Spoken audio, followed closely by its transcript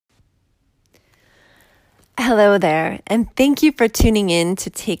Hello there, and thank you for tuning in to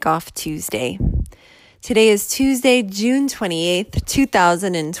Take Off Tuesday. Today is Tuesday, June 28th,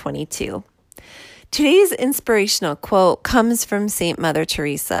 2022. Today's inspirational quote comes from St. Mother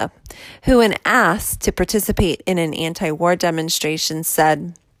Teresa, who, when asked to participate in an anti-war demonstration,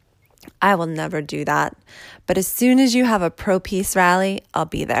 said, "I will never do that, but as soon as you have a pro-peace rally, I'll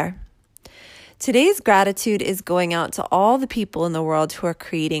be there." Today's gratitude is going out to all the people in the world who are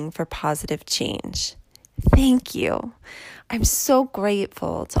creating for positive change. Thank you. I'm so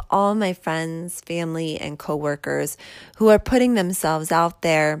grateful to all my friends, family, and coworkers who are putting themselves out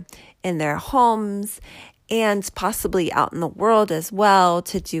there in their homes and possibly out in the world as well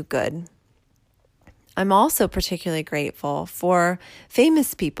to do good. I'm also particularly grateful for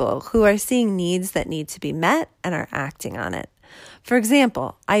famous people who are seeing needs that need to be met and are acting on it. For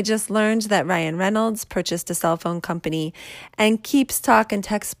example, I just learned that Ryan Reynolds purchased a cell phone company and keeps talk and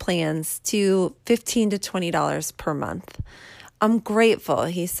text plans to $15 to $20 per month. I'm grateful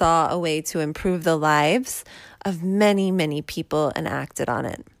he saw a way to improve the lives of many, many people and acted on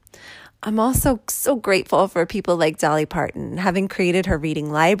it. I'm also so grateful for people like Dolly Parton, having created her reading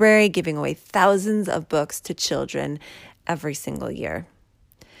library, giving away thousands of books to children every single year.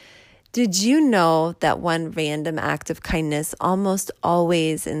 Did you know that one random act of kindness almost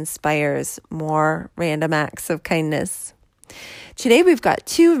always inspires more random acts of kindness? Today we've got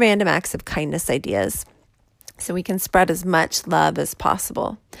 2 random acts of kindness ideas, so we can spread as much love as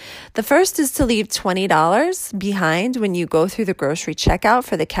possible. The first is to leave $20 behind when you go through the grocery checkout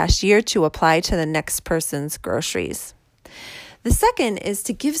for the cashier to apply to the next person's groceries. The second is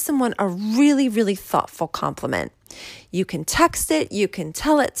to give someone a really, really thoughtful compliment. You can text it, you can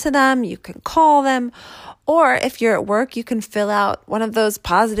tell it to them, you can call them, or if you're at work, you can fill out one of those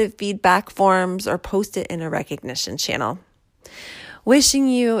positive feedback forms or post it in a recognition channel. Wishing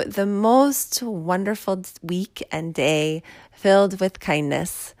you the most wonderful week and day filled with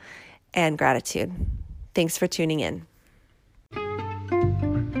kindness and gratitude. Thanks for tuning in.